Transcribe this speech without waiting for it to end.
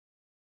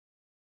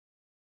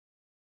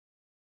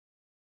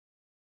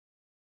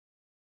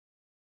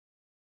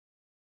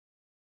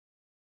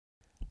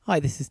Hi,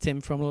 this is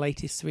Tim from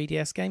Latest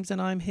 3DS Games,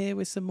 and I'm here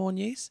with some more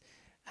news.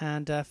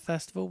 And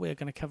first of all, we're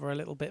going to cover a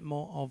little bit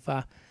more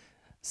of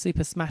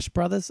Super Smash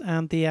Bros.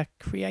 And the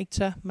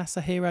creator,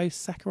 Masahiro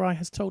Sakurai,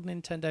 has told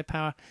Nintendo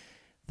Power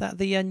that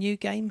the new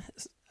game,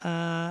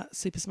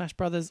 Super Smash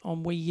Bros.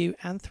 On Wii U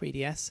and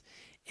 3DS,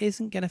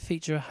 isn't going to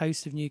feature a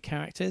host of new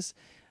characters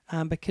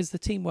because the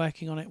team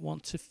working on it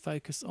want to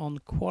focus on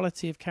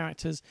quality of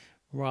characters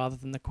rather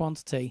than the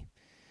quantity.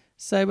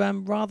 So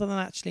rather than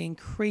actually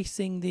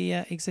increasing the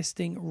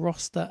existing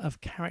roster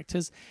of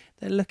characters,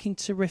 they're looking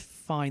to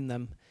refine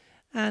them.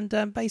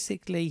 And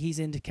basically, he's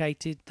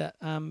indicated that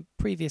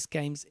previous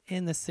games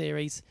in the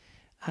series,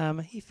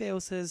 he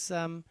feels has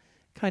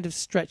kind of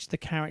stretched the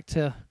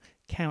character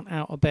count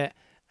out a bit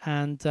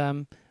and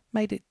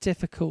made it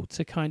difficult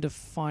to kind of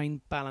fine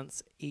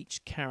balance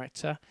each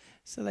character.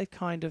 So they've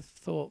kind of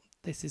thought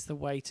this is the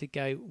way to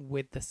go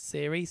with the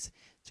series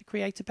to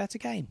create a better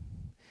game.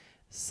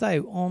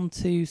 So, on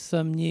to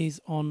some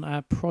news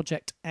on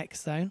Project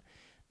X Zone.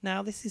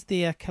 Now, this is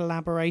the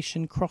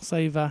collaboration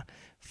crossover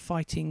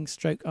fighting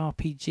stroke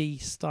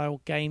RPG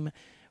style game,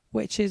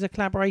 which is a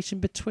collaboration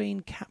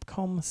between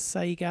Capcom,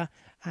 Sega,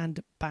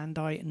 and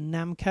Bandai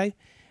Namco,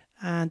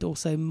 and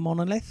also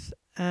Monolith.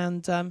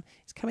 And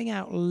it's coming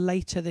out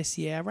later this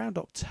year, around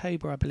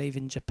October, I believe,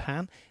 in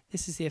Japan.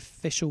 This is the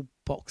official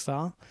box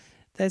art.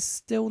 There's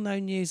still no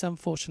news,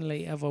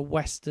 unfortunately, of a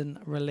Western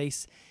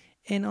release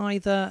in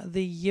either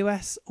the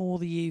US or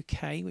the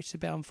UK, which is a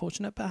bit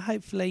unfortunate, but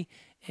hopefully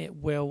it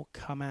will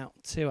come out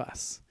to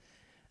us.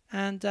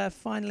 And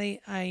finally,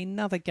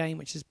 another game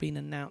which has been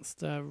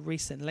announced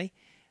recently,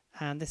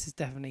 and this is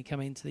definitely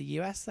coming to the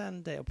US,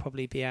 and it'll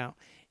probably be out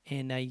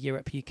in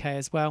Europe, UK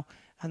as well,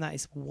 and that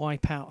is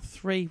Wipeout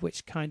 3,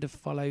 which kind of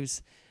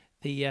follows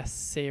the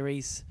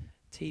series,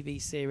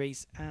 TV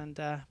series, and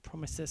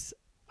promises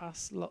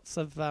us lots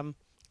of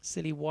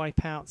silly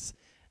wipeouts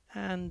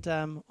and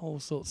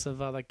all sorts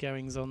of other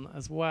goings on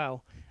as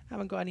well.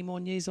 Haven't got any more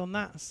news on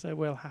that, so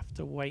we'll have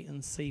to wait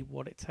and see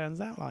what it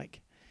turns out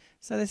like.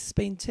 So this has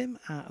been Tim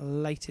at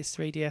Latest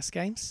 3DS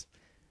Games.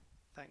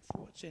 Thanks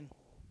for watching.